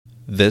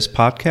This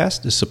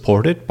podcast is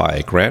supported by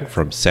a grant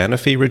from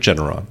Sanofi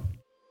Regeneron.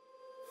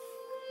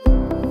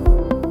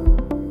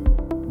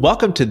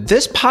 Welcome to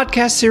this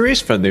podcast series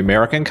from the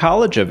American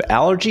College of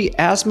Allergy,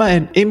 Asthma,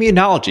 and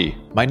Immunology.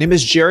 My name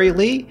is Jerry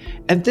Lee,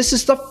 and this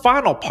is the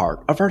final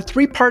part of our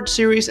three-part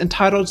series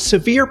entitled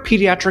Severe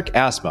Pediatric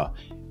Asthma.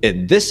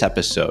 In this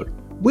episode,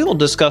 we will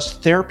discuss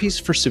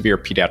therapies for severe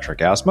pediatric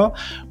asthma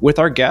with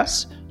our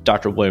guests,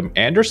 Dr. William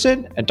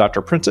Anderson and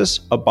Dr. Princess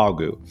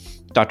Abagu.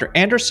 Dr.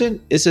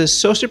 Anderson is an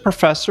associate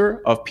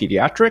professor of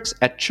pediatrics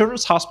at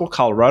Children's Hospital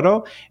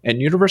Colorado and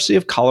University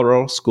of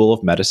Colorado School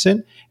of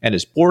Medicine and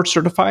is board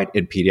certified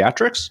in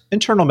pediatrics,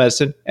 internal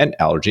medicine, and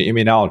allergy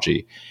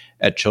immunology.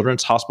 At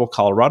Children's Hospital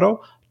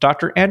Colorado,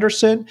 Dr.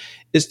 Anderson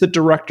is the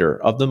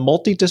director of the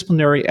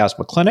Multidisciplinary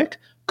Asthma Clinic,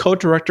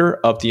 co-director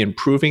of the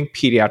Improving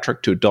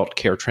Pediatric to Adult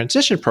Care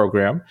Transition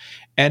Program,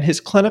 and his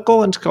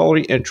clinical and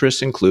scholarly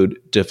interests include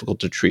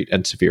difficult to treat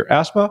and severe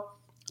asthma,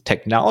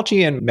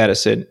 technology and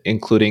medicine,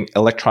 including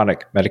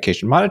electronic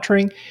medication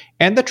monitoring,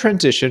 and the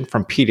transition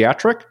from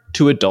pediatric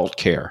to adult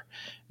care.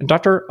 And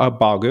Dr.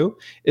 Abagu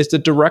is the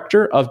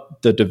director of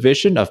the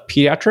Division of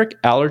Pediatric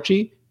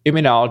Allergy,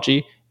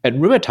 Immunology,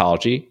 and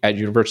Rheumatology at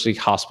University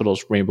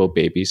Hospitals Rainbow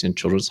Babies and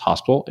Children's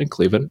Hospital in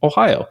Cleveland,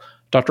 Ohio.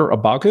 Dr.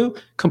 Abagu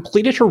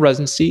completed her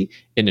residency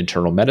in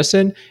internal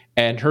medicine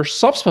and her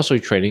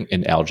subspecialty training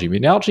in allergy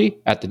immunology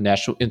at the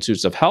National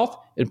Institutes of Health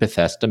in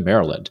Bethesda,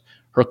 Maryland.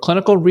 Her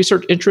clinical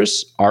research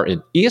interests are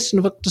in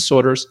eosinophilic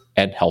disorders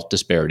and health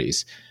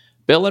disparities.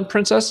 Bill and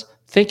Princess,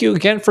 thank you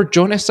again for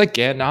joining us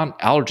again on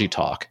Allergy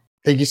Talk.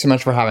 Thank you so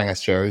much for having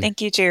us, Jerry.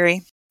 Thank you,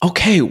 Jerry.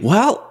 Okay,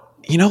 well,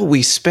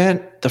 we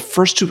spent the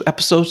first two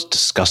episodes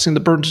discussing the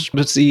burden of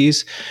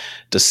disease,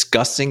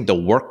 discussing the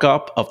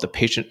workup of the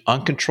patient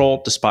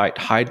uncontrolled despite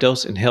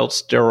high-dose inhaled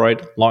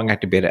steroid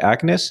long-acting beta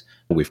agonists.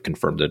 We've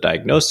confirmed the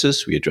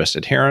diagnosis. We addressed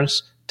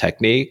adherence,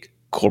 technique,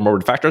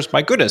 comorbid factors.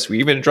 My goodness, we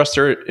even addressed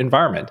their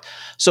environment.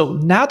 So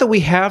now that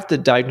we have the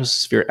diagnosis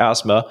of severe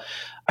asthma,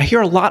 I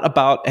hear a lot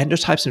about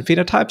endotypes and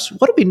phenotypes.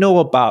 What do we know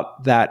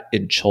about that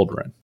in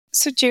children?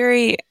 So,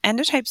 Jerry,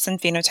 endotypes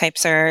and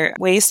phenotypes are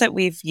ways that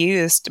we've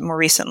used more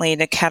recently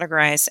to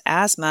categorize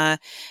asthma.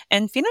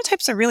 And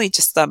phenotypes are really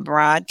just the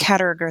broad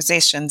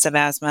categorizations of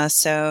asthma.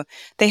 So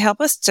they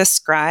help us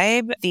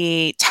describe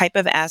the type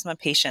of asthma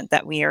patient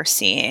that we are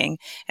seeing.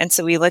 And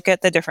so we look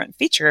at the different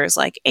features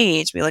like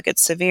age, we look at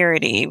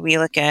severity, we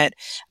look at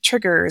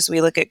triggers,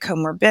 we look at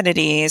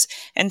comorbidities.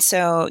 And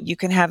so you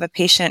can have a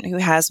patient who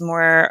has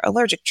more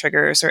allergic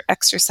triggers or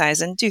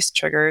exercise-induced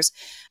triggers.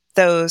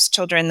 Those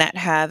children that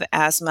have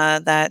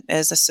asthma that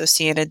is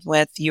associated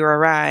with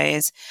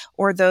URIs,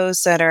 or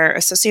those that are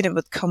associated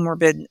with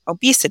comorbid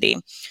obesity.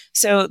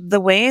 So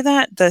the way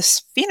that the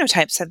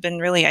phenotypes have been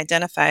really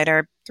identified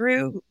are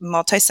through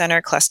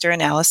multi-center cluster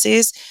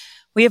analyses.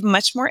 We have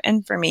much more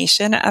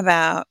information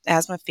about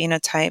asthma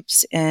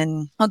phenotypes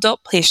in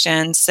adult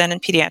patients than in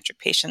pediatric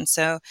patients.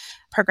 So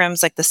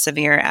programs like the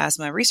Severe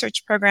Asthma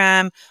Research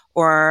Program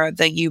or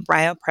the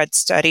UBrioPred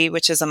study,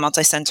 which is a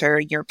multi-center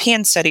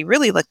European study,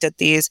 really looked at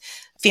these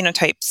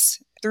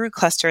phenotypes through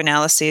cluster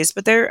analyses.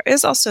 But there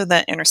is also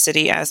the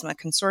Intercity Asthma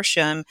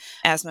Consortium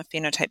Asthma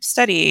Phenotype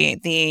Study,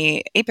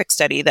 the APEX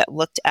study that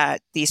looked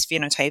at these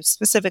phenotypes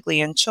specifically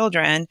in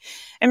children.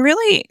 And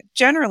really,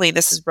 generally,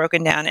 this is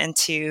broken down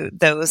into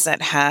those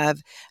that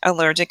have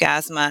allergic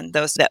asthma and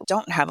those that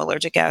don't have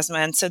allergic asthma.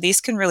 And so these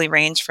can really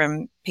range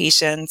from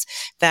patients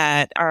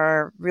that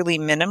are really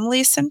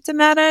minimally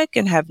symptomatic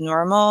and have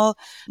normal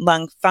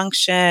lung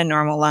function,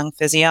 normal lung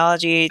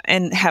physiology,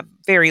 and have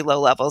very low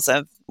levels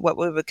of what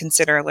we would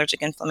consider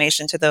allergic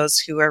inflammation to those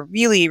who are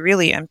really,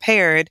 really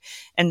impaired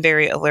and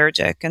very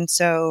allergic. And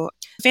so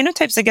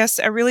phenotypes, I guess,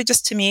 are really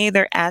just, to me,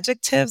 they're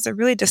adjectives. They're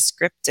really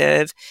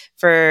descriptive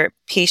for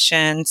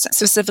patients,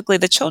 specifically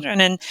the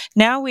children. And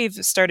now we've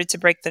started to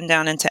break them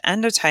down into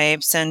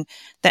endotypes. And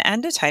the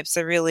endotypes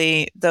are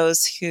really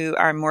those who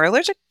are more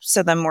allergic,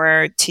 so the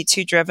more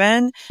T2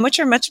 driven, which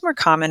are much more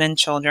common in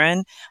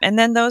children. And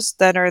then those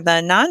that are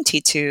the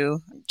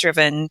non-T2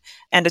 driven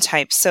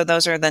endotypes. So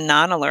those are the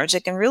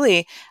non-allergic. And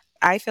really,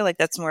 I feel like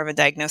that's more of a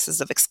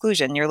diagnosis of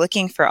exclusion. You're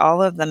looking for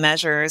all of the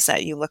measures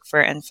that you look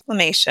for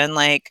inflammation,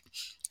 like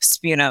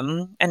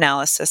sputum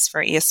analysis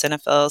for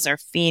eosinophils or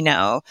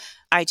pheno,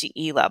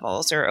 IgE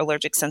levels or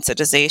allergic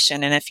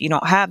sensitization. And if you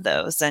don't have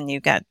those, then you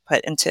get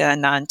put into a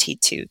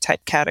non-T2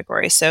 type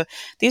category. So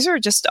these are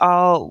just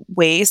all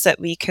ways that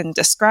we can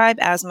describe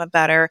asthma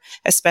better,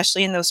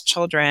 especially in those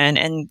children,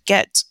 and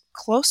get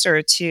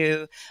closer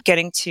to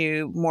getting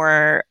to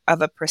more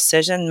of a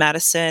precision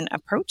medicine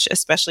approach,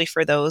 especially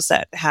for those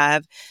that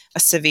have a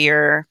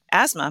severe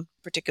asthma,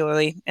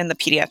 particularly in the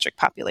pediatric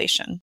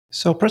population.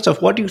 So,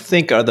 Princess, what do you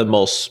think are the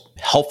most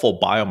helpful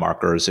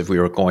biomarkers if we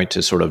were going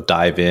to sort of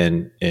dive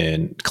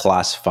in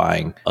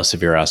classifying a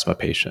severe asthma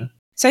patient?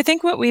 So I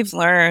think what we've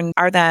learned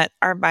are that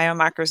our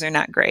biomarkers are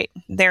not great.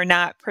 They're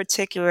not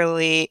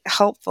particularly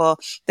helpful.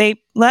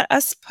 They let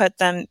us put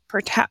them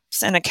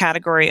perhaps in a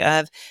category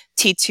of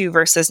T2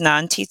 versus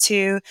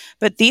non-T2,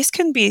 but these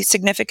can be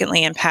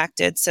significantly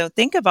impacted. So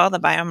think of all the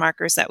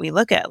biomarkers that we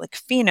look at, like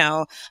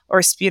FeNO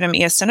or sputum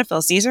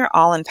eosinophils. These are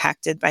all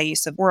impacted by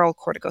use of oral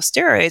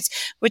corticosteroids,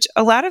 which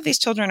a lot of these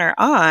children are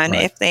on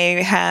if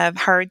they have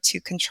hard to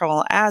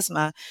control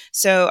asthma.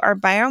 So our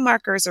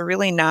biomarkers are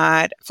really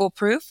not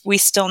foolproof. We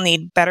still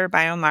need better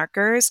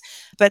biomarkers,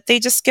 but they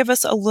just give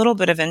us a little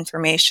bit of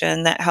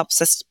information that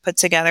helps us put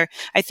together,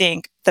 I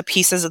think, the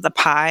pieces of the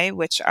pie,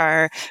 which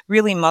are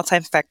really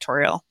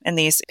multifactorial in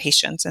these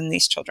patients and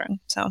these children.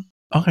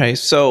 Okay,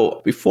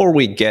 so before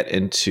we get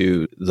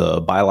into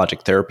the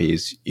biologic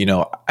therapies,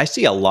 I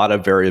see a lot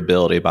of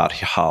variability about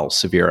how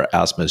severe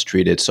asthma is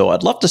treated. So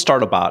I'd love to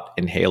start about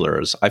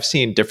inhalers. I've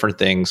seen different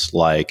things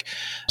like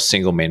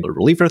single main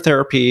reliever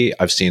therapy.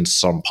 I've seen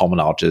some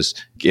pulmonologists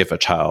give a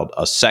child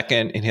a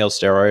second inhaled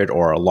steroid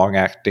or a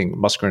long-acting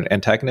muscarinic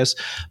antagonist.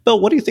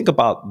 Bill, what do you think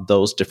about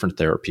those different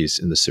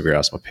therapies in the severe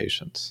asthma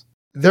patients?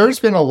 There's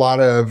been a lot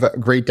of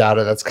great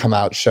data that's come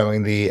out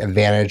showing the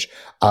advantage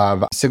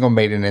of single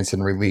maintenance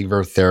and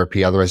reliever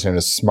therapy, otherwise known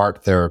as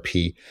SMART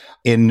therapy,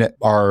 in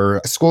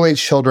our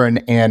school-age children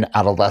and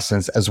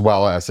adolescents as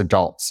well as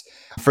adults.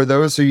 For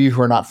those of you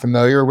who are not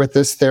familiar with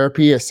this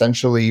therapy,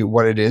 essentially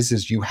what it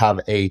is you have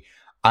a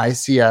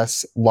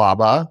ICS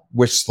LABA,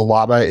 which the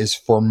LABA is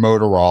for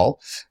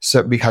Motorol,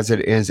 so because it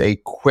is a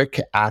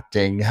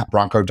quick-acting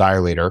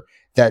bronchodilator,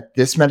 that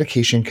this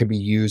medication can be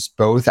used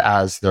both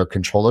as their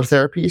controller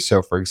therapy.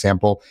 So for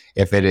example,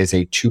 if it is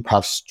a 2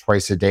 puffs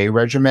twice a day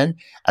regimen,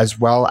 as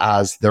well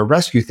as their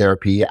rescue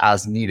therapy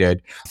as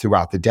needed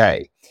throughout the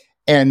day.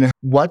 And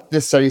what the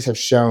studies have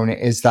shown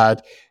is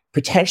that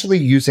potentially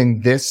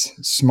using this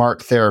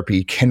SMART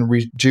therapy can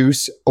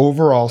reduce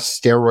overall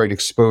steroid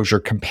exposure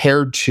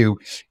compared to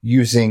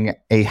using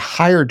a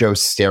higher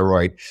dose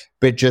steroid,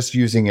 but just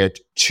using it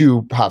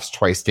 2 puffs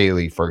twice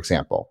daily, for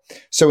example.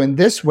 So in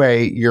this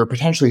way, you're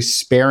potentially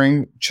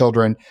sparing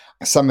children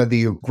some of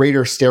the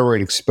greater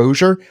steroid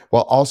exposure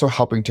while also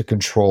helping to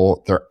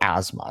control their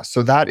asthma.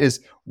 So that is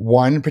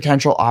one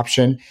potential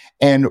option.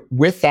 And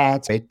with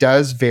that, it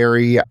does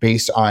vary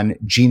based on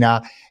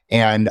GINA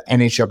and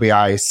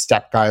NHLBI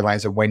step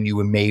guidelines of when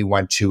you may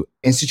want to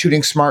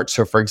instituting SMART.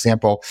 So for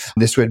example,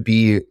 this would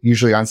be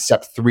usually on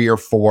step 3 or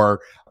 4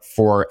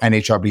 for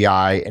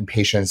NHLBI in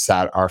patients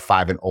that are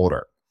 5 and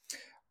older.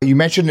 You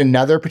mentioned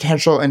another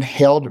potential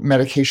inhaled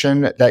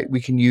medication that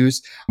we can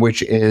use,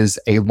 which is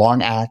a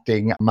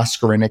long-acting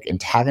muscarinic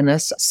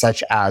antagonist,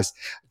 such as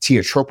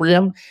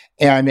tiotropium.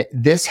 And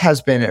this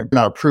has been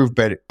not approved,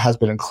 but has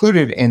been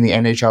included in the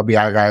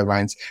NHLBI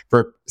guidelines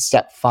for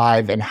step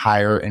 5 and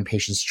higher in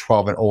patients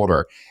 12 and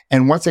older.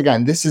 And once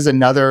again, this is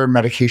another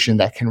medication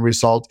that can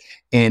result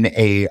in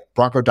a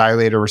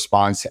bronchodilator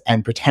response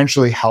and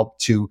potentially help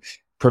to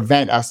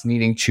prevent us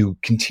needing to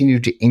continue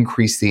to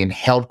increase the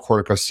inhaled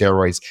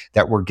corticosteroids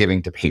that we're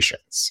giving to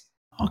patients.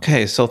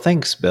 Okay, so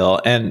thanks, Bill.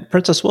 And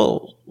Princess,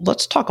 well,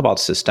 let's talk about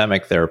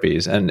systemic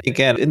therapies. And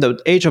again, in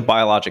the age of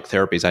biologic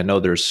therapies, I know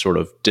there's sort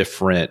of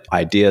different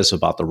ideas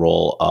about the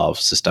role of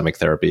systemic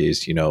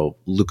therapies,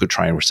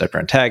 leukotriene receptor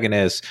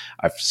antagonists.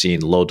 I've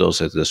seen low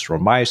doses of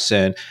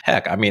azithromycin.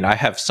 Heck, I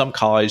have some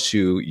colleagues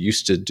who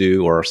used to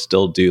do or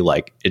still do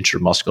like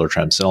intramuscular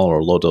triamcinolone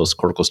or low dose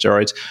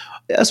corticosteroids.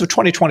 As of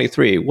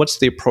 2023, what's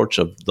the approach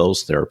of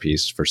those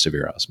therapies for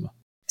severe asthma?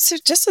 So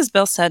just as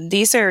Bill said,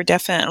 these are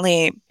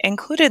definitely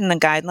included in the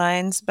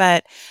guidelines,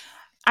 but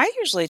I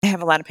usually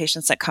have a lot of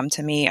patients that come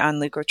to me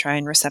on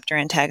leukotriene receptor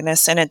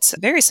antagonists, and it's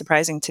very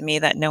surprising to me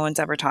that no one's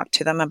ever talked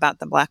to them about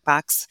the black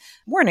box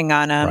warning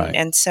on them. Right.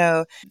 And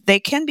so they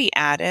can be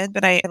added,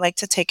 but I like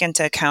to take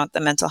into account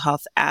the mental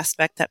health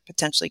aspect that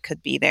potentially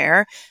could be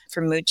there for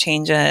mood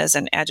changes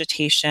and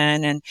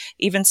agitation and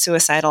even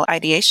suicidal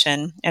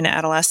ideation in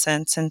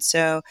adolescents. And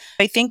so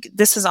I think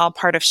this is all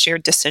part of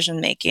shared decision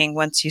making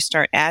once you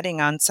start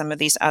adding on some of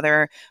these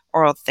other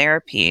oral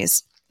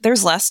therapies.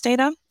 There's less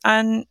data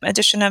on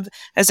addition of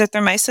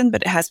azithromycin,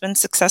 but it has been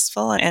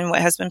successful and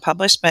what has been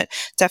published, but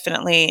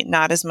definitely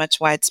not as much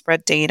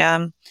widespread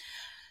data.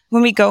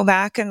 When we go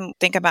back and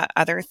think about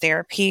other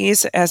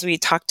therapies, as we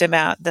talked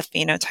about the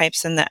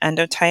phenotypes and the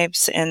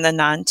endotypes in the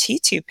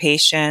non-T2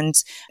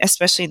 patients,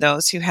 especially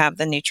those who have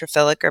the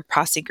neutrophilic or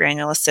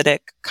prostagranulacitic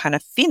kind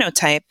of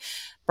phenotype,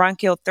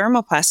 bronchial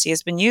thermoplasty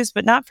has been used,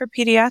 but not for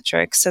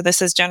pediatrics. So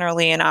this is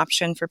generally an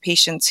option for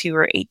patients who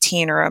are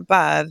 18 or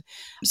above.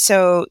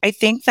 So I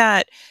think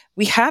that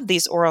we have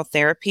these oral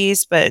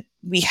therapies, but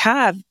we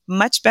have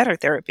much better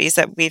therapies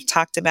that we've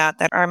talked about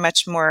that are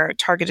much more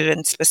targeted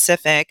and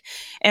specific.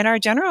 And our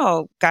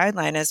general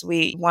guideline is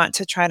we want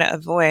to try to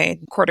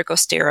avoid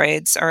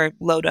corticosteroids or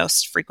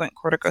low-dose frequent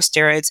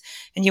corticosteroids,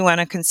 and you want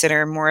to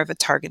consider more of a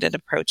targeted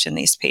approach in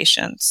these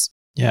patients.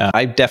 Yeah,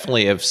 I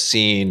definitely have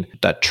seen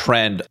that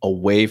trend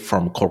away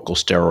from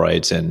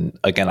corticosteroids. And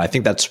again, I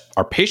think that's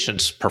our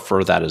patients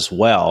prefer that as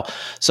well.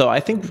 So I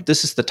think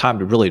this is the time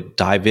to really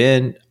dive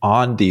in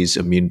on these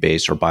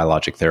immune-based or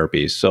biologic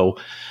therapies. So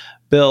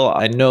Bill,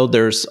 I know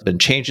there's been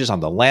changes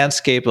on the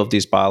landscape of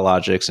these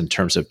biologics in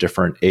terms of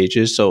different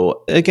ages.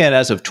 So again,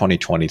 as of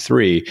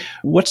 2023,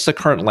 what's the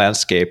current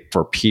landscape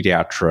for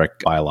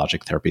pediatric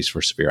biologic therapies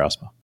for severe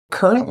asthma?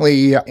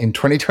 Currently, in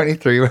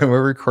 2023, when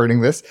we're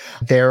recording this,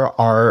 there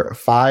are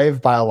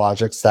 5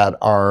 biologics that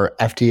are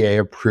FDA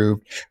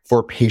approved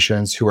for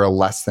patients who are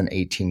less than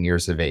 18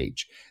 years of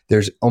age.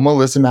 There's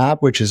omalizumab,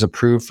 which is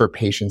approved for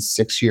patients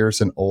 6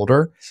 years and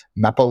older,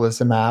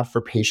 mepolizumab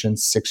for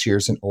patients 6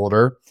 years and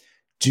older.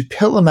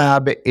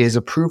 Dupilumab is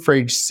approved for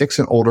age 6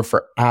 and older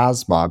for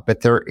asthma,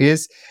 but there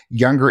is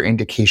younger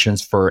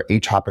indications for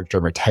atopic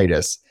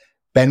dermatitis.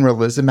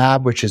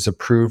 Benralizumab, which is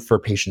approved for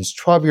patients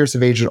 12 years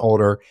of age and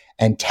older,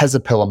 and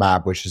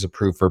tezepelumab, which is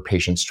approved for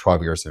patients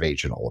 12 years of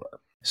age and older.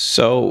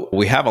 So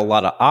we have a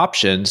lot of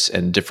options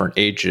and different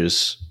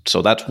ages.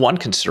 So that's one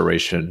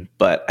consideration.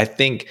 But I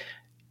think,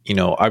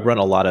 I run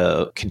a lot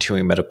of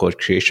continuing medical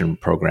education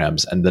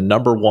programs, and the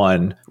number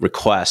one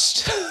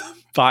request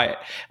by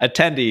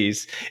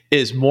attendees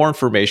is more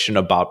information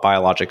about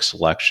biologic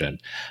selection.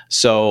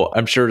 So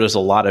I'm sure there's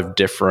a lot of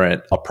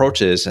different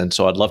approaches. And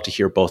so I'd love to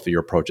hear both of your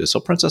approaches. So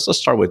Princess, let's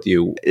start with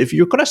you. If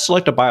you're going to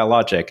select a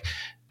biologic,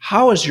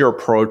 how is your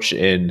approach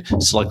in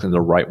selecting the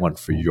right one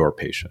for your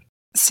patient?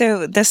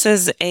 So this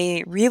is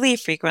a really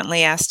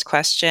frequently asked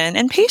question,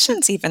 and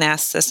patients even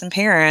ask this, and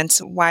parents,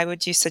 why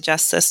would you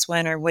suggest this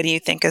one, or what do you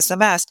think is the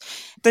best?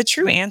 The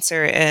true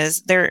answer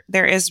is there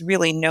is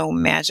really no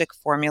magic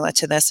formula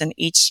to this. In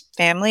each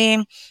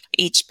family,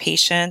 each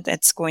patient,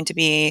 it's going to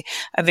be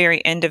a very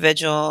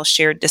individual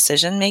shared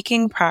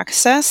decision-making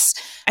process.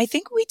 I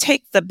think we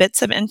take the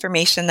bits of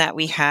information that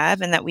we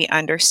have and that we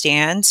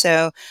understand.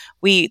 So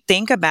we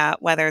think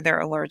about whether they're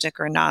allergic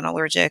or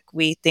non-allergic.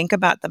 We think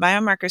about the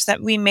biomarkers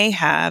that we may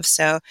have.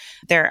 So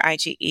their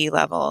IgE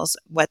levels,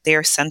 what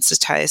they're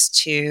sensitized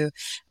to.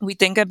 We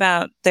think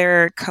about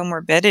their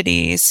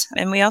comorbidities,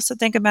 and we also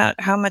think about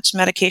how much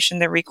medication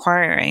they're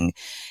requiring.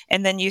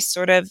 And then you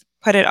sort of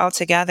put it all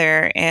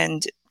together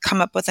and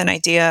come up with an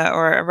idea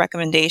or a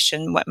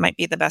recommendation, what might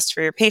be the best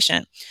for your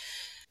patient.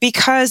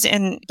 Because,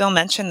 and Bill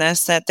mentioned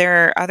this, that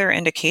there are other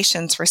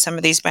indications for some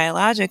of these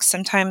biologics,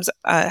 sometimes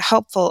a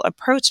helpful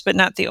approach, but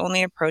not the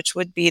only approach,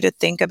 would be to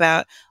think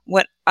about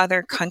what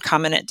other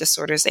concomitant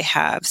disorders they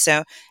have.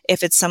 So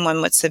if it's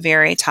someone with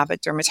severe atopic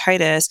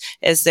dermatitis,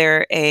 is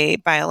there a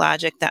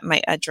biologic that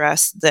might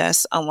address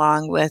this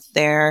along with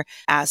their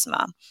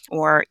asthma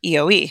or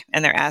EOE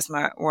and their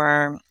asthma,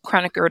 or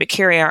chronic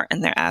urticaria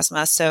and their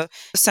asthma? So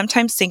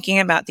sometimes thinking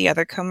about the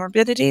other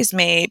comorbidities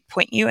may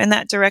point you in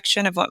that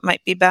direction of what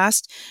might be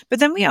best. But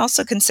then we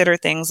also consider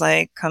things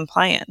like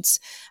compliance.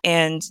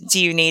 And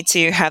do you need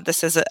to have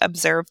this as an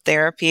observed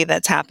therapy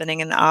that's happening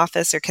in the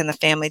office, or can the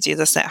family do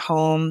this at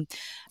home?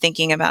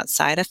 Thinking about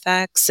side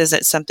effects, is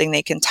it something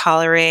they can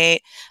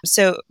tolerate?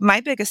 So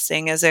my biggest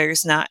thing is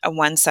there's not a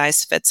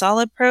one-size-fits-all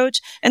approach.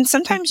 And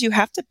sometimes you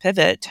have to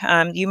pivot.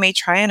 You may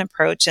try an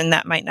approach and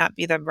that might not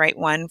be the right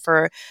one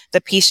for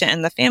the patient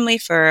and the family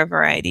for a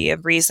variety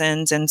of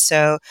reasons. And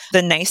so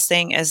the nice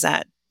thing is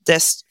that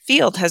this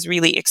field has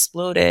really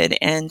exploded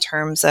in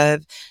terms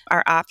of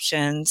our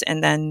options.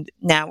 And then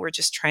now we're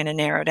just trying to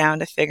narrow down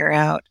to figure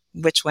out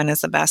which one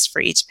is the best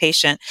for each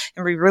patient.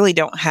 And we really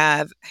don't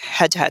have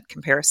head-to-head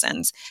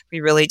comparisons.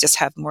 We really just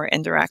have more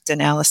indirect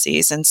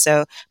analyses. And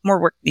so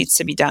more work needs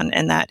to be done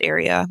in that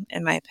area,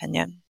 in my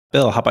opinion.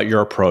 Bill, how about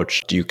your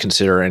approach? Do you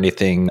consider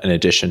anything in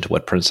addition to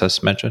what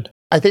Princess mentioned?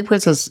 I think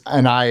Princess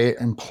and I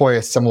employ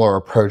a similar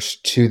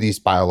approach to these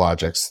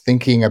biologics,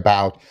 thinking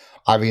about,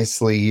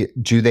 obviously,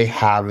 do they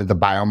have the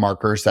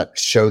biomarkers that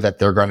show that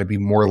they're going to be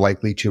more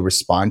likely to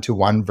respond to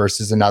one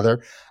versus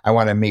another? I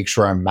want to make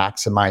sure I'm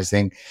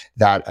maximizing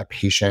that a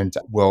patient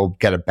will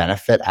get a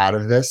benefit out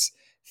of this.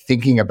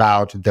 Thinking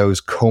about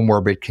those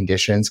comorbid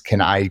conditions,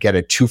 can I get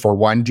a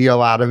 2-for-1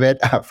 deal out of it,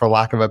 for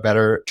lack of a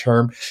better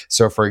term?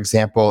 So, for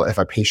example, if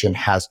a patient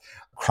has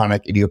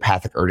chronic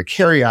idiopathic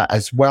urticaria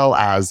as well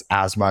as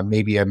asthma,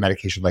 maybe a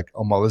medication like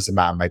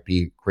omalizumab might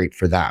be great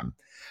for them.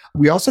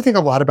 We also think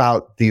a lot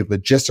about the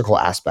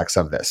logistical aspects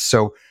of this.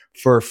 So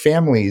for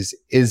families,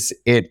 is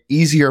it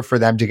easier for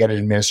them to get it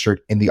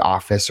administered in the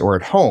office or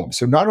at home?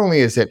 So not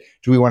only do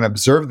we want to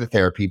observe the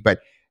therapy,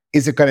 but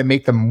is it going to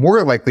make them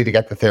more likely to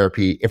get the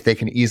therapy if they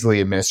can easily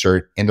administer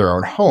it in their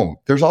own home?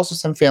 There's also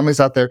some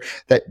families out there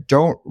that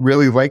don't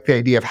really like the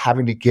idea of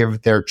having to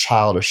give their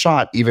child a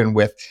shot, even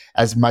with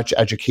as much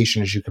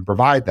education as you can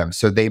provide them.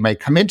 So they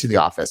might come into the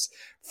office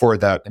for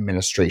that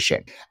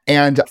administration.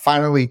 And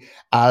finally,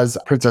 as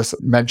Princess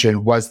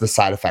mentioned, was the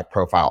side effect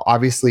profile.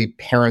 Obviously,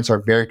 parents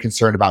are very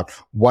concerned about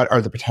what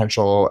are the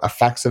potential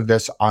effects of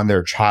this on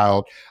their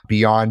child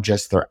beyond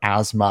just their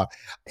asthma.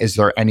 Is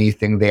there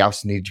anything they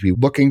also need to be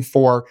looking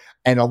for?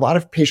 And a lot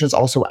of patients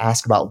also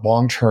ask about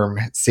long-term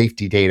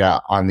safety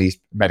data on these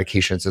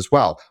medications as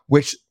well,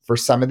 which for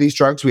some of these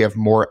drugs, we have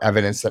more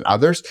evidence than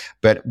others,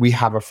 but we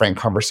have a frank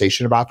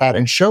conversation about that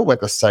and show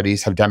what the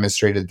studies have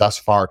demonstrated thus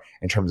far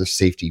in terms of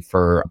safety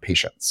for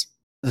patients.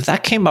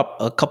 That came up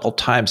a couple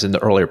times in the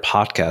earlier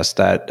podcast,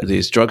 that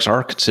these drugs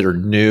are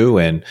considered new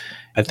and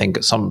I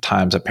think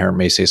sometimes a parent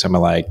may say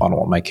something like, I don't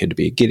want my kid to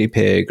be a guinea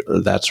pig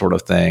or that sort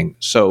of thing.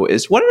 So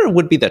what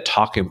would be the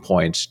talking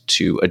points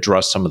to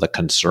address some of the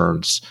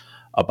concerns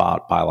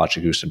about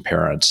biologic use in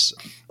parents,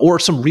 or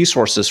some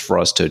resources for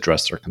us to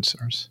address their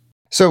concerns?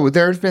 So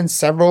there have been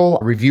several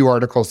review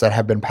articles that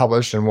have been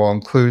published, and we'll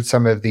include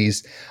some of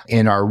these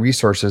in our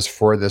resources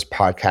for this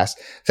podcast,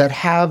 that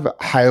have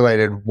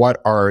highlighted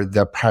what are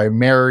the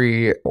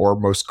primary or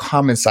most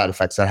common side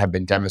effects that have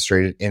been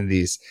demonstrated in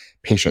these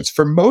patients.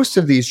 For most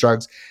of these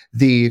drugs,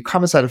 the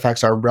common side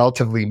effects are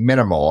relatively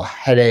minimal: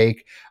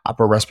 headache,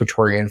 upper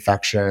respiratory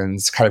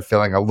infections, kind of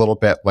feeling a little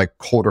bit like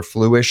cold or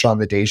flu-ish on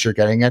the days you're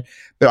getting it.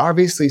 But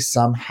obviously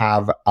some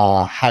have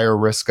a higher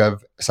risk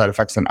of side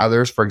effects than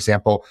others. For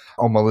example,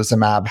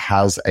 omalizumab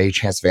has a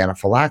chance of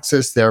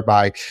anaphylaxis,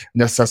 thereby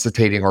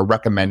necessitating or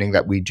recommending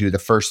that we do the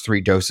first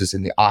 3 doses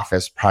in the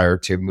office prior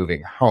to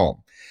moving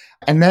home.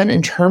 And then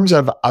in terms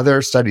of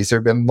other studies, there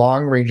have been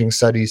long-ranging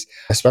studies,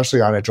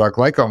 especially on a drug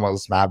like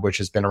omalizumab, which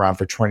has been around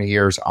for 20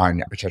 years,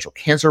 on potential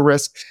cancer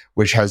risk,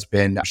 which has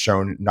been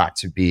shown not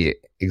to be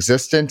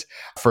existent.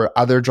 For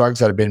other drugs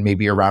that have been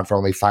maybe around for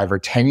only 5 or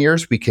 10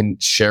 years, we can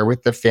share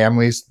with the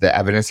families the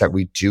evidence that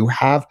we do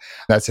have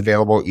that's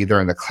available either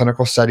in the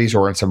clinical studies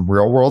or in some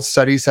real-world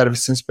studies that have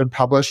since been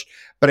published.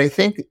 But I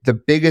think the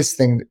biggest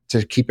thing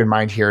to keep in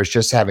mind here is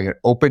just having an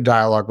open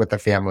dialogue with the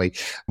family,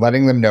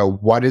 letting them know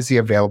what is the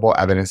available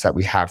evidence that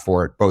we have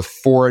for it, both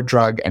for a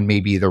drug and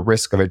maybe the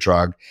risk of a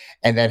drug,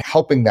 and then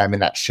helping them in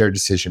that shared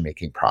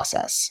decision-making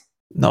process.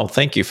 No,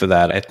 thank you for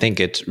that. I think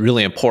it's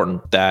really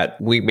important that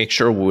we make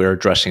sure we're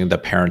addressing the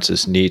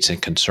parents' needs and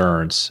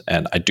concerns.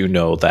 And I do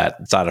know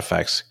that side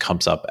effects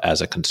comes up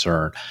as a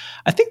concern.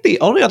 I think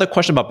the only other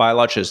question about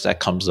biologics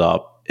that comes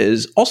up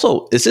is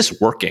also, is this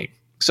working?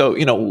 So,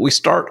 we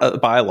start a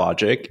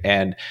biologic,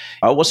 and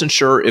I wasn't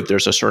sure if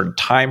there's a certain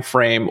time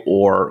frame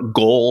or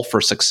goal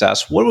for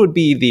success. What would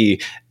be the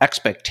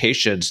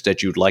expectations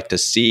that you'd like to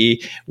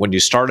see when you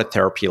start a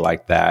therapy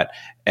like that,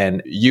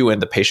 and you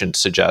and the patient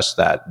suggest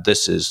that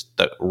this is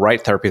the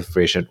right therapy for the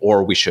patient,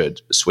 or we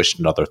should switch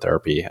to another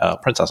therapy?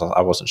 Princess,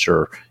 I wasn't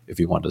sure if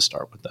you wanted to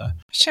start with that.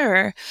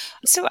 Sure.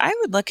 So I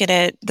would look at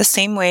it the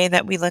same way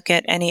that we look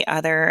at any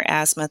other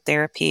asthma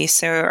therapy.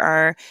 So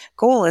our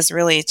goal is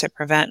really to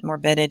prevent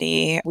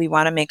morbidity. We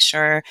want to make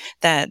sure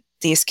that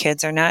these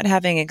kids are not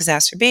having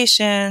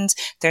exacerbations.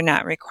 They're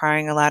not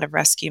requiring a lot of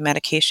rescue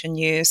medication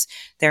use.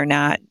 They're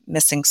not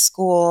missing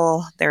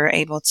school. They're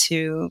able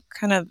to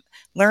kind of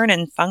learn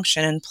and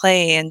function and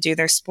play and do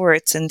their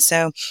sports. And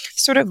so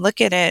sort of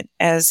look at it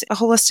as a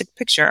holistic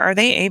picture. Are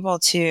they able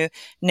to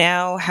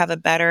now have a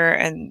better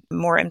and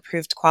more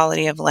improved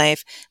quality of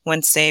life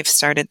once they've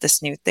started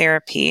this new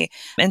therapy?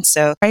 And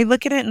so I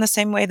look at it in the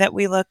same way that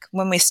we look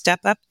when we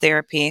step up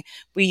therapy.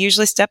 We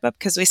usually step up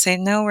because we say,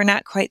 no, we're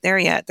not quite there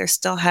yet. They're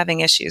still having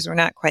issues. We're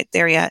not quite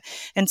there yet.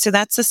 And so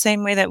that's the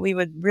same way that we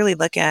would really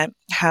look at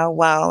how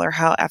well or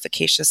how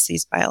efficacious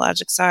these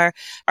biologics are.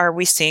 Are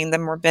we seeing the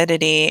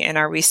morbidity, and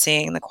are we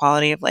seeing the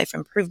quality of life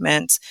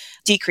improvements,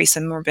 decrease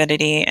in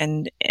morbidity,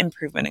 and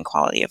improvement in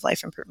quality of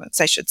life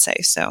improvements, I should say.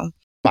 So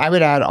I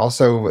would add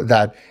also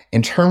that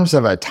in terms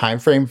of a time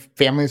frame,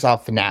 families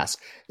often ask,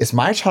 is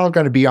my child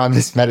going to be on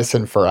this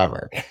medicine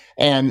forever?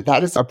 And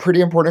that is a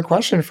pretty important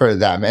question for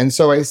them. And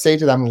so I say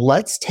to them,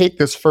 let's take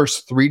this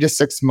first 3 to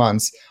 6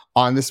 months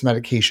on this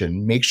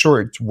medication. Make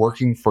sure it's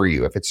working for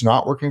you. If it's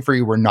not working for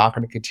you, we're not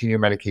going to continue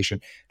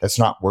medication that's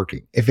not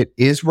working. If it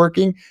is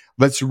working,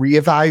 let's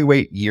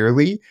reevaluate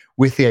yearly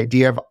with the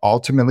idea of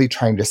ultimately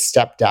trying to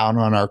step down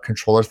on our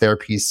controller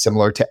therapies,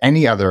 similar to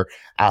any other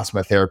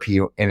asthma therapy,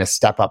 in a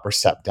step up or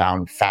step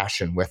down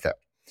fashion with it.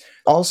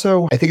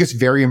 Also, I think it's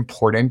very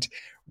important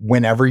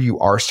whenever you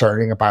are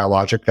starting a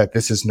biologic that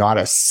this is not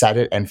a set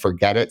it and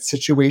forget it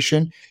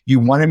situation. You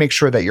want to make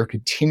sure that you're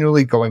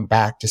continually going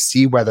back to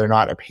see whether or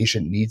not a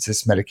patient needs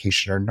this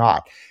medication or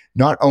not.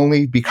 Not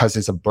only because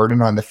it's a burden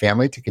on the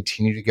family to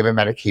continue to give a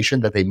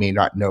medication that they may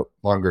not no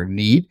longer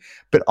need,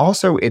 but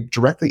also it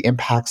directly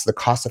impacts the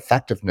cost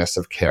effectiveness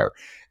of care.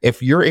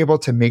 If you're able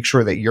to make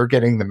sure that you're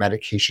getting the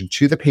medication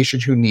to the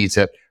patient who needs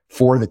it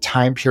for the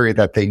time period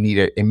that they need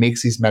it, it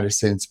makes these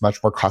medicines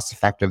much more cost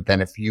effective than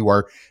if you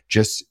are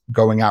just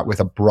going out with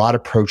a broad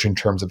approach in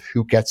terms of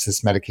who gets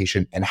this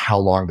medication and how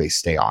long they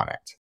stay on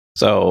it.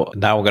 So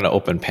now we're going to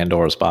open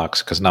Pandora's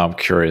box, because now I'm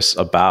curious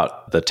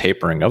about the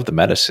tapering of the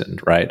medicine,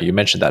 right? You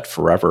mentioned that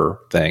forever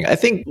thing. I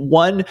think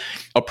one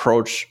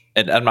approach,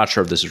 and I'm not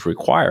sure if this is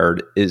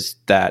required, is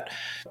that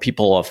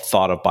people have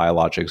thought of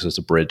biologics as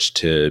a bridge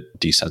to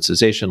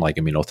desensitization, like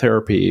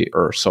immunotherapy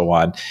or so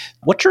on.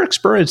 What's your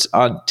experience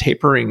on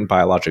tapering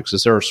biologics?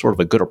 Is there sort of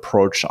a good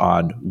approach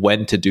on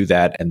when to do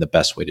that and the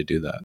best way to do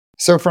that?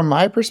 So from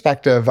my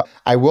perspective,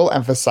 I will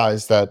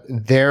emphasize that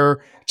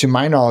to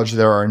my knowledge,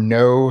 there are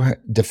no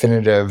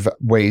definitive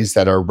ways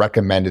that are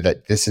recommended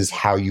that this is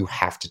how you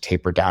have to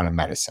taper down a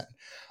medicine.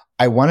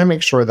 I want to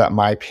make sure that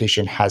my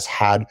patient has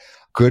had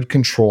good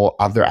control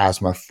of their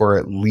asthma for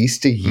at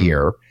least a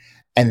year.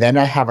 And then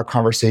I have a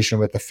conversation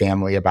with the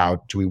family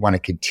about, do we want to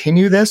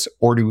continue this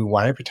or do we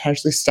want to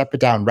potentially step it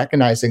down,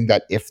 recognizing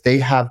that if they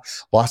have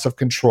loss of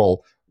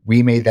control,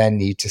 we may then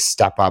need to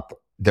step up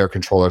their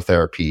controller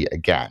therapy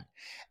again.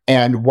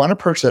 And one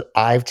approach that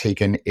I've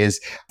taken is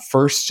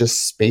first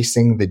just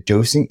spacing the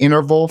dosing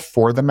interval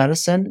for the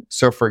medicine.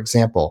 So for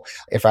example,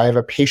 if I have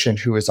a patient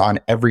who is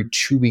on every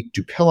 2-week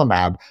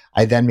dupilumab,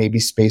 I then maybe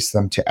space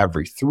them to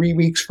every 3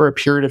 weeks for a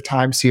period of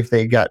time, see if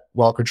they get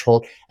well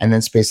controlled, and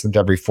then space them to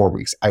every 4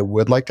 weeks. I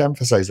would like to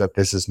emphasize that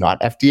this is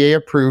not FDA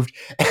approved,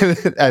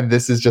 and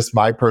this is just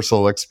my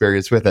personal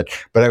experience with it.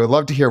 But I would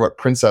love to hear what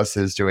Princess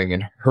is doing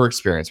in her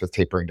experience with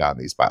tapering down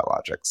these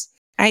biologics.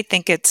 I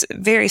think it's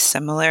very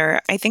similar.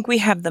 I think we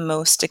have the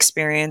most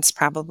experience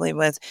probably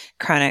with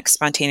chronic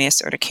spontaneous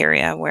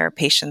urticaria, where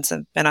patients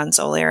have been on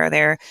Xolair,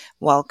 they're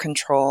well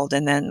controlled,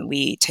 and then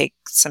we take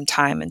some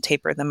time and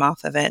taper them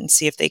off of it and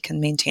see if they can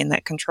maintain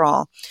that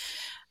control.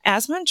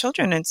 Asthma in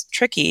children is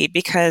tricky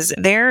because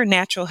their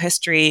natural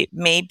history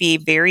may be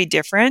very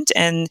different,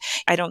 and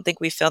I don't think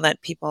we feel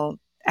that people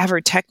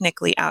ever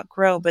technically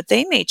outgrow, but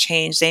they may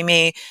change. They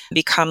may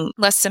become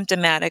less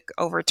symptomatic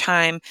over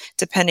time,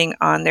 depending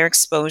on their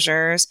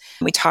exposures.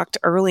 We talked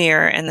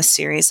earlier in the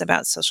series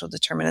about social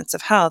determinants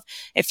of health.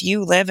 If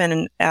you live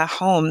in a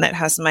home that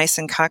has mice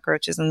and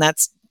cockroaches, and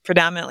that's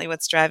predominantly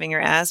what's driving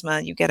your asthma,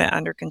 you get it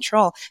under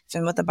control,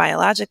 even with a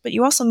biologic, but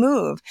you also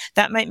move.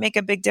 That might make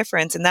a big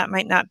difference. And that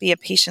might not be a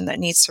patient that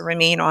needs to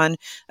remain on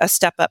a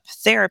step-up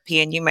therapy,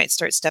 and you might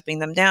start stepping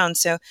them down.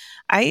 So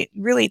I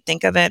really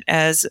think of it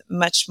as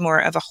much more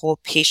of a whole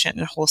patient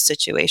and whole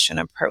situation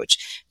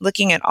approach,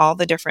 looking at all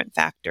the different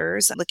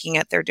factors, looking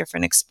at their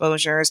different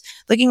exposures,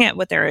 looking at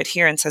what their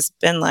adherence has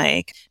been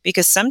like,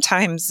 because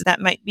sometimes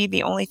that might be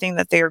the only thing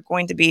that they are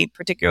going to be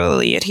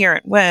particularly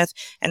adherent with,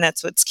 and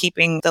that's what's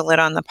keeping the lid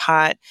on the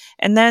pot.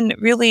 And then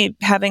really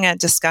having a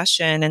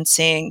discussion and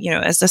saying,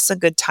 is this a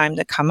good time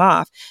to come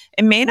off?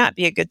 It may not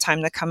be a good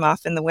time to come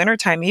off in the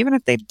wintertime, even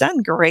if they've done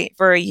great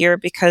for a year,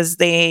 because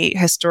they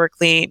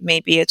historically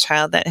may be a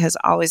child that has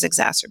always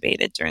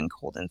exacerbated during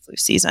cold and flu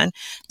season.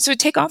 So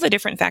take all the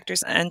different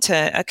factors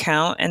into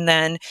account and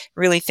then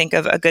really think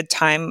of a good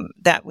time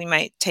that we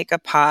might take a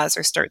pause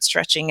or start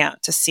stretching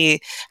out to see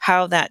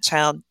how that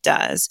child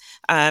does.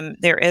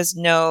 There is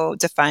no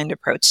defined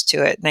approach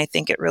to it. And I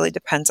think it really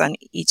depends on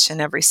each and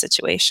every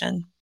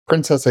situation.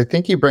 Princess, I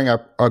think you bring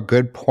up a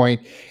good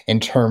point in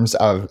terms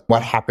of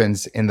what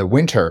happens in the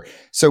winter.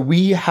 So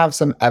we have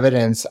some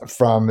evidence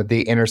from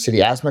the Inner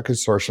City Asthma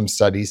Consortium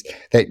studies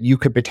that you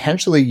could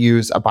potentially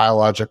use a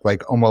biologic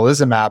like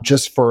omalizumab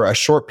just for a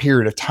short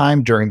period of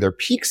time during their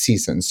peak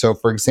season. So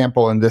for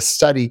example, in this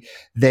study,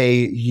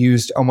 they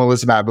used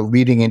omalizumab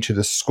leading into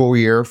the school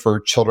year for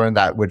children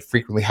that would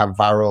frequently have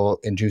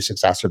viral-induced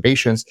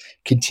exacerbations,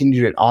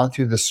 continued it on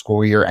through the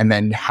school year, and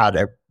then had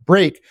a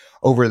break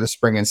over the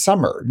spring and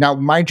summer. Now,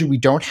 mind you, we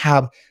don't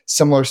have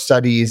similar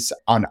studies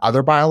on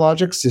other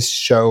biologics to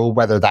show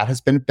whether that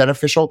has been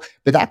beneficial,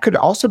 but that could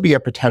also be a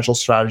potential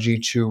strategy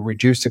to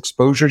reduce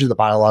exposure to the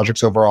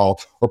biologics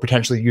overall, or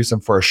potentially use them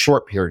for a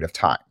short period of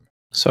time.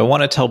 So I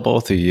want to tell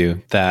both of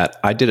you that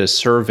I did a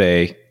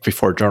survey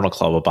before Journal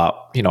Club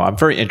about, I'm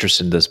very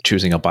interested in this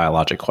choosing a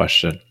biologic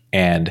question.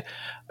 And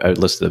I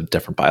listed the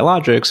different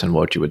biologics and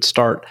what you would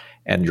start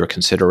and your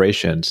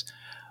considerations.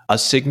 A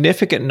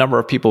significant number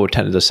of people who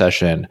attended the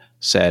session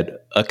said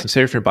a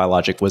consideration for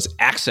biologic was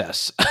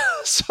access.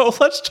 So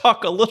let's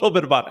talk a little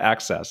bit about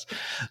access.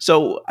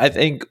 So I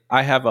think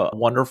I have a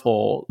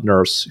wonderful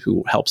nurse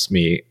who helps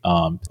me.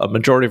 A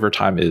majority of her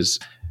time is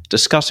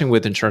discussing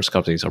with insurance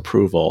companies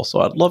approval. So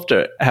I'd love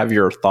to have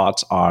your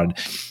thoughts on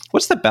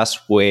what's the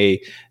best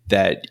way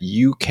that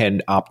you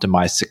can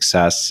optimize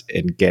success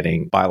in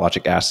getting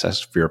biologic access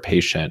for your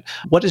patient.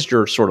 What is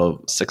your sort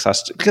of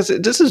success? Because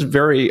this is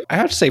very, I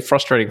have to say,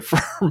 frustrating for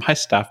my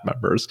staff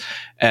members.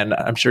 And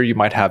I'm sure you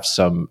might have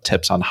some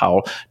tips on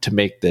how to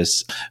make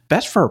this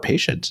best for our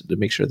patients to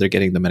make sure they're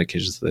getting the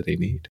medications that they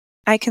need.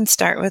 I can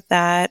start with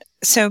that.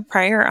 So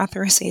prior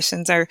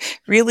authorizations are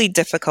really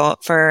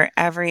difficult for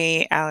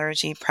every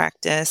allergy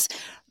practice.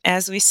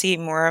 As we see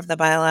more of the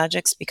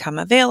biologics become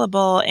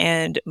available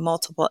and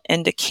multiple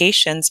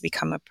indications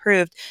become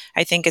approved,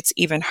 I think it's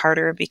even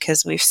harder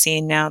because we've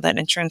seen now that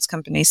insurance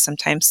companies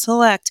sometimes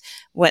select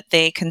what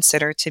they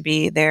consider to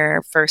be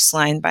their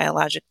first-line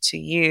biologic to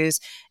use,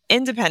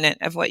 independent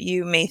of what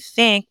you may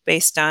think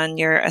based on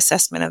your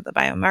assessment of the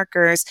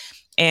biomarkers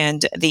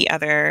and the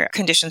other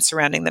conditions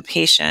surrounding the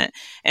patient.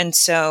 And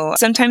so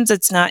sometimes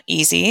it's not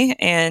easy,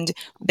 and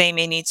they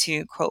may need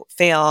to, quote,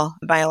 fail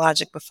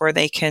biologic before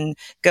they can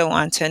go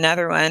on to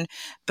another one.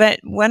 But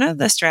one of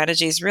the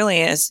strategies really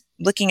is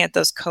looking at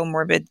those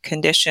comorbid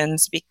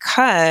conditions,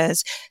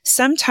 because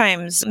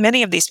sometimes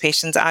many of these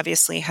patients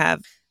obviously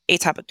have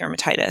atopic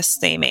dermatitis,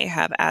 they may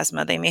have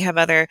asthma, they may have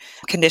other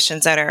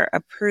conditions that are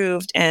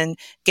approved, and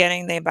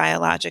getting the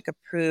biologic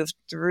approved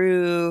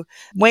through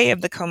way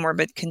of the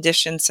comorbid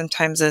condition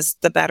sometimes is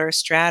the better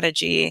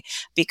strategy,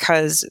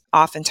 because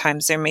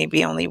oftentimes there may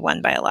be only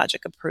one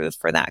biologic approved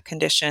for that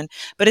condition.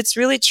 But it's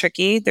really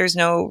tricky. There's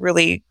no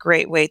really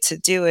great way to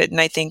do it. And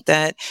I think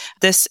that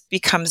this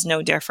becomes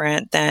no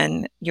different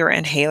than your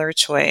inhaler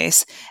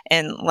choice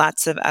and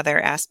lots of other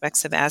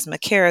aspects of asthma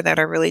care that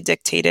are really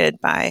dictated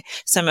by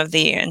some of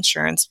the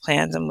insurance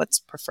plans and what's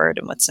preferred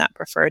and what's not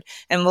preferred.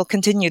 And we'll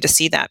continue to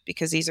see that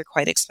because these are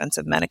quite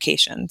expensive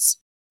medications.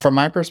 From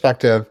my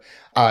perspective,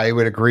 I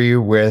would agree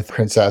with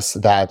Princess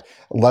that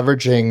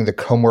leveraging the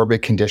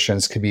comorbid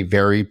conditions could be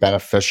very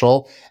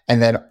beneficial.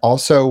 And then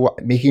also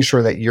making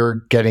sure that you're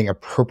getting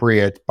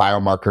appropriate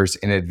biomarkers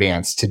in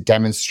advance to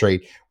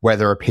demonstrate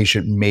whether a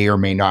patient may or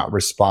may not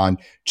respond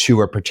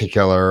to a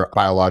particular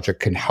biologic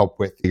can help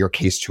with your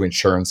case to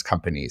insurance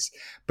companies.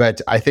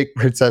 But I think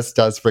Princess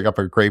does bring up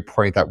a great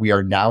point that we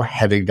are now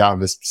heading down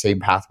this same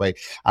pathway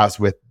as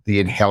with the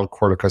inhaled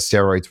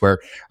corticosteroids, where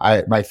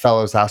my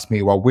fellows ask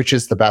me, well, which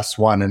is the best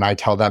one? And I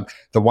tell them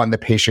the one the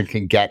patient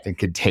can get and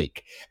can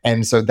take.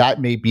 And so that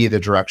may be the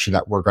direction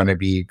that we're going to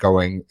be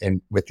going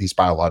in with these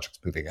biologics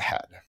moving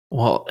ahead.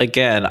 Well,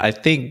 again, I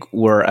think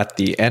we're at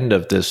the end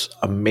of this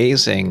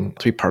amazing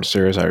 3-part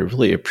series. I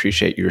really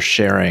appreciate you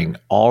sharing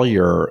all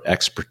your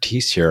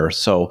expertise here.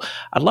 So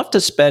I'd love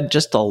to spend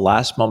just the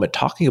last moment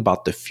talking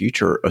about the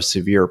future of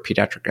severe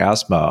pediatric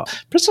asthma.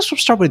 Princess, we'll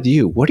start with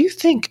you. What do you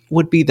think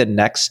would be the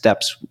next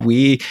steps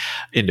we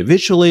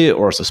individually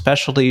or as a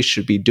specialty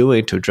should be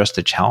doing to address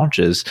the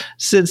challenges?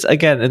 Since,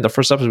 again, in the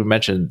first episode, we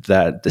mentioned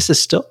that this is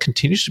still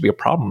continues to be a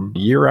problem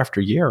year after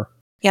year.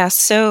 Yeah,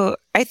 so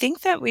I think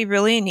that we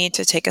really need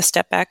to take a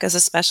step back as a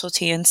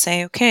specialty and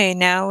say, okay,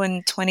 now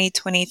in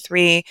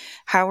 2023,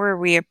 how are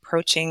we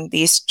approaching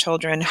these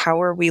children?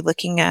 How are we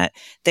looking at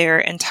their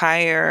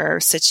entire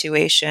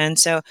situation?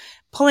 So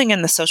pulling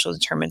in the social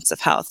determinants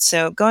of health.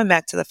 So going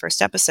back to the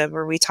first episode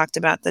where we talked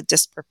about the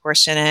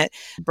disproportionate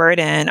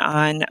burden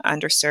on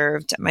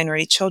underserved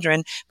minority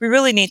children, we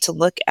really need to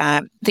look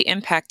at the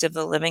impact of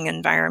the living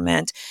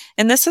environment.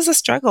 And this is a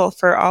struggle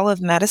for all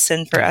of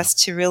medicine for us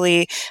to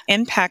really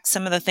impact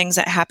some of the things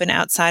that happen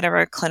outside of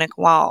our clinic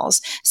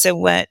walls. So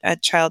what a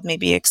child may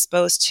be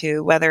exposed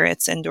to, whether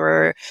it's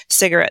indoor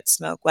cigarette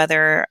smoke,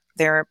 whether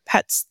their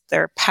pets,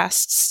 their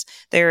pests,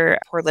 their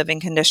poor living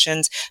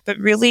conditions, but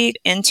really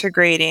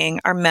integrating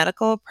our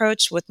medical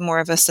approach with more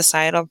of a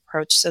societal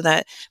approach so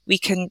that we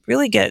can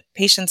really get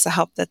patients the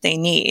help that they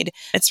need.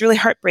 It's really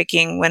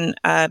heartbreaking when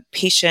a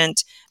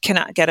patient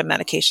cannot get a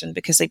medication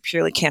because they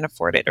purely can't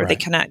afford it, or they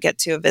cannot get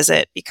to a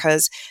visit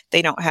because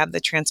they don't have the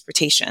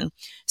transportation.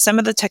 Some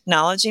of the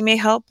technology may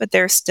help, but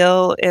there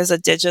still is a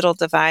digital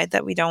divide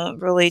that we don't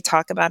really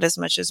talk about as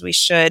much as we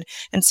should.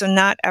 And so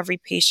not every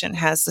patient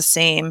has the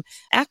same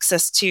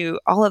access to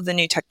all of the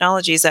new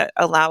technologies that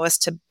allow us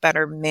to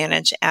better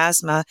manage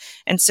asthma.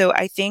 And so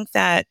I think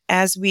that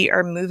as we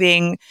are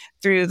moving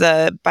through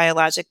the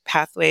biologic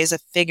pathways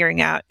of figuring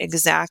out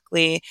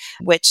exactly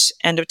which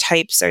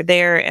endotypes are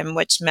there and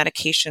which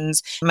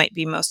medications might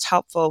be most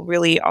helpful,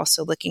 really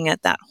also looking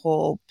at that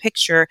whole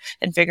picture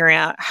and figuring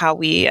out how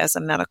we as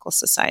a medical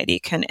society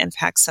can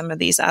impact some of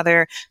these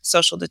other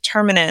social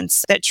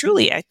determinants that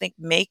truly, I think,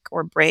 make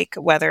or break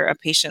whether a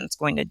patient's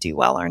going to do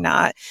well or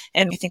not.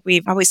 And I think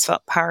we've always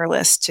felt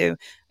powerless to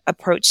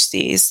approach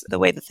these the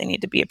way that they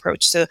need to be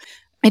approached. So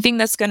I think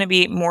that's going to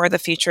be more the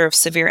future of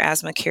severe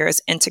asthma care,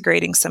 is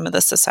integrating some of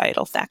the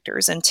societal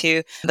factors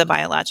into the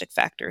biologic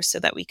factors so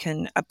that we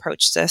can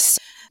approach this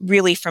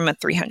really from a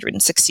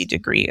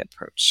 360-degree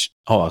approach.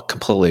 Oh, I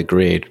completely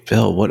agreed.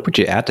 Bill, what would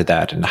you add to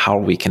that and how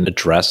we can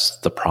address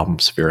the problem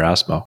of severe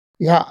asthma?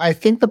 Yeah, I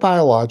think the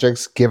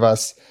biologics give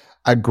us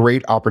a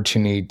great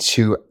opportunity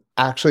to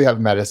actually have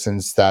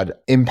medicines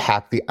that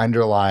impact the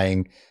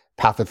underlying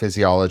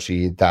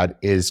pathophysiology that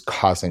is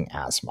causing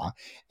asthma.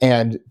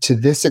 And to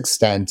this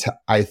extent,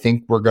 I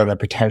think we're going to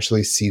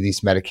potentially see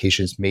these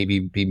medications maybe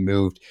be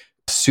moved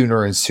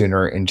sooner and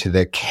sooner into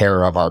the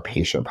care of our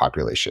patient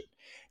population.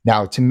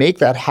 Now, to make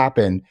that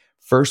happen,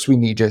 first, we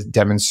need to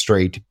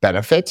demonstrate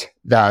benefit,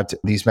 that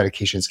these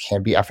medications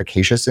can be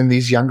efficacious in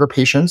these younger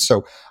patients.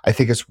 So I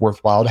think it's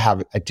worthwhile to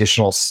have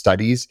additional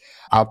studies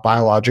of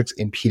biologics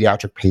in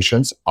pediatric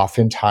patients.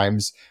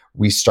 Oftentimes,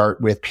 we start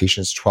with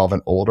patients 12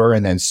 and older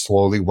and then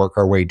slowly work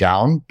our way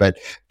down. But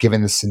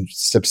given the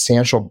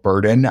substantial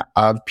burden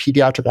of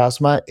pediatric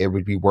asthma, it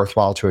would be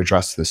worthwhile to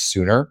address this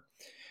sooner.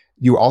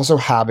 You also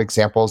have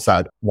examples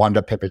that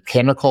Wanda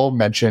Pippin-Canical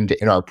mentioned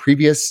in our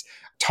previous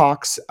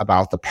talks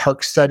about the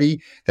PARC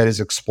study that is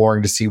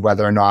exploring to see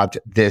whether or not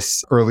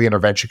this early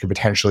intervention could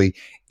potentially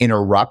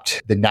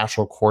interrupt the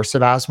natural course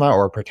of asthma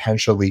or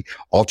potentially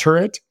alter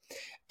it.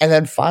 And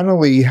then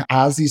finally,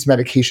 as these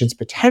medications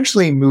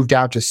potentially move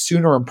down to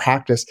sooner in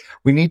practice,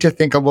 we need to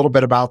think a little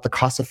bit about the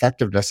cost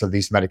effectiveness of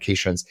these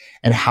medications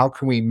and how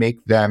can we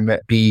make them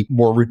be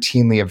more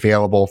routinely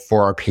available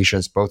for our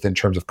patients, both in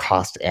terms of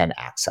cost and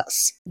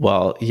access.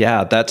 Well,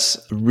 yeah, that's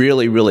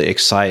really, really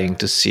exciting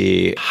to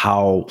see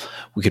how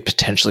we could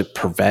potentially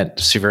prevent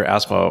severe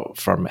asthma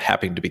from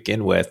happening to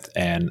begin with.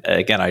 And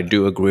again, I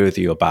do agree with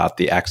you about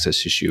the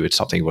access issue. It's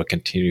something we'll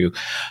continue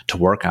to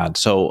work on.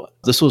 So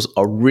this was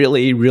a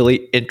really, really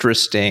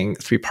interesting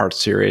 3-part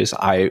series.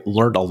 I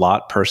learned a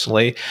lot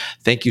personally.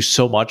 Thank you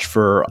so much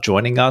for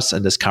joining us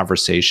in this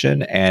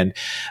conversation. And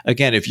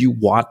again, if you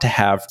want to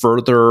have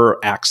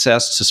further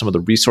access to some of the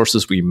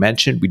resources we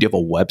mentioned, we do have a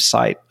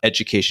website,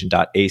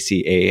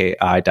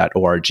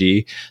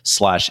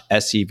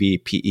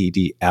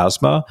 education.acai.org/SEVPED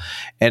asthma.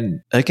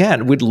 And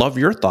again, we'd love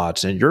your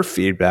thoughts and your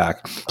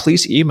feedback.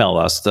 Please email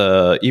us.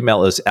 The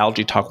email is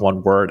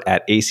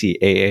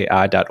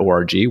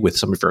algaetalk1word@acai.org with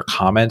some of your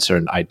comments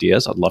and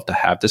ideas. I'd love to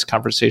have this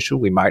conversation.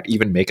 We might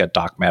even make a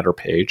Doc Matter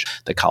page.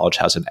 The college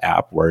has an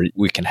app where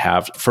we can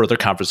have further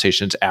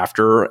conversations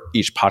after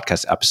each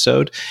podcast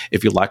episode.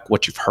 If you like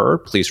what you've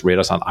heard, please rate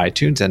us on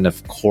iTunes. And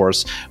of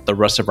course, the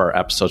rest of our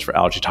episodes for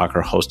Allergy Talk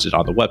are hosted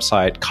on the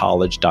website,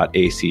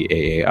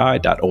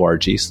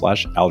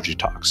 college.acai.org/Allergy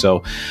Talk.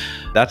 So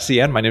that's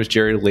the end. My name is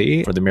Jerry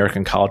Lee from the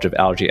American College of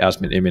Allergy,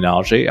 Asthma, and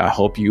Immunology. I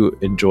hope you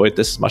enjoyed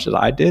this as much as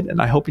I did,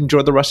 and I hope you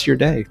enjoy the rest of your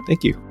day.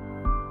 Thank you.